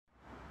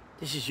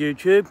This is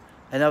YouTube,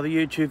 another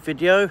YouTube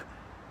video.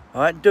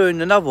 Alright,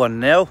 doing another one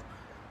now.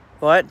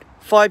 Alright,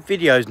 5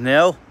 videos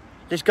now.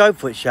 Let's go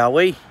for it, shall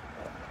we?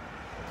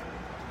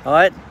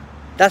 Alright,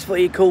 that's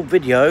what you call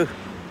video.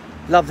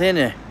 Lovely,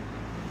 innit?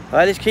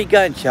 Alright, let's keep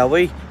going, shall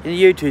we? In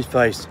the YouTube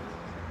space.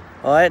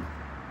 Alright,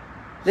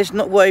 let's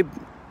not worry.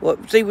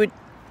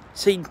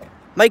 See,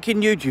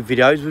 making YouTube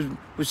videos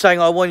was something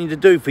I wanted to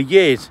do for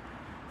years.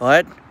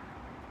 Alright,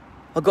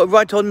 I got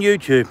right on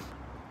YouTube.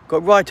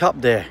 Got right up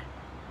there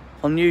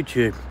on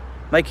YouTube,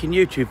 making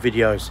YouTube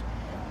videos.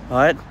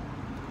 Alright,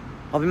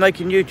 I've been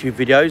making YouTube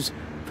videos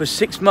for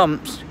 6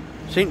 months,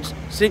 since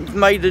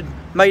May the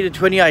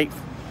 28th.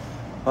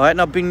 Alright, and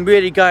I've been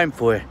really going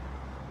for it.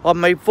 I've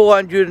made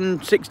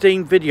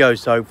 416 videos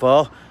so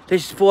far.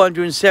 This is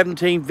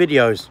 417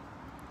 videos.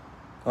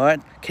 Alright,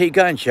 keep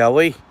going, shall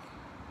we? Look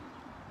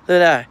at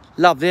that,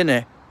 lovely,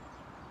 innit?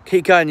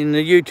 Keep going in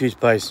the YouTube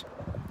space.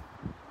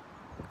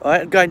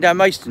 Alright, I'm going down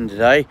Maidstone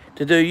today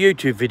to do a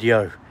YouTube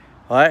video.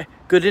 Alright,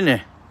 good,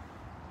 innit?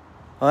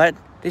 Alright,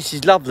 this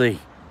is lovely.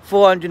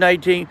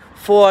 417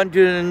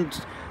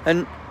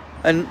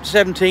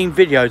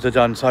 videos I've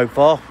done so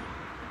far.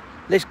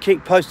 Let's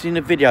keep posting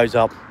the videos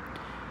up.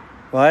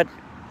 Right,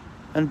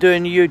 and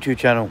doing the YouTube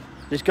channel.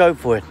 Let's go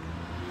for it.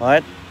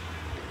 Alright,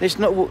 let's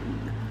not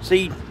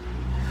see.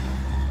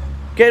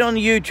 Getting on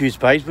the YouTube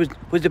space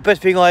was the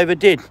best thing I ever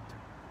did.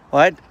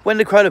 Right, when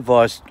the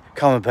coronavirus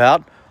come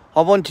about,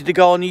 I wanted to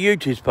go on the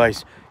YouTube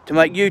space to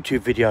make YouTube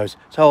videos,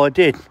 so I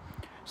did.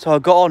 So I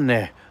got on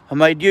there, I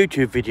made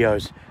YouTube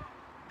videos,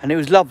 and it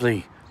was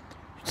lovely.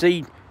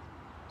 See,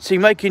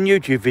 making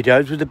YouTube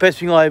videos was the best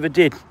thing I ever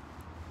did.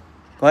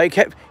 Right,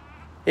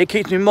 it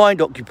keeps my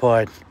mind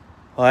occupied.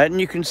 Right,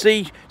 and you can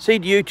see the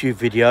YouTube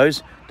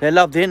videos. They're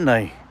lovely, aren't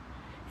they?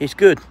 It's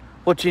good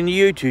watching the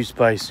YouTube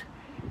space.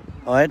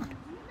 Right,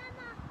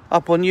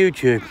 up on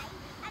YouTube.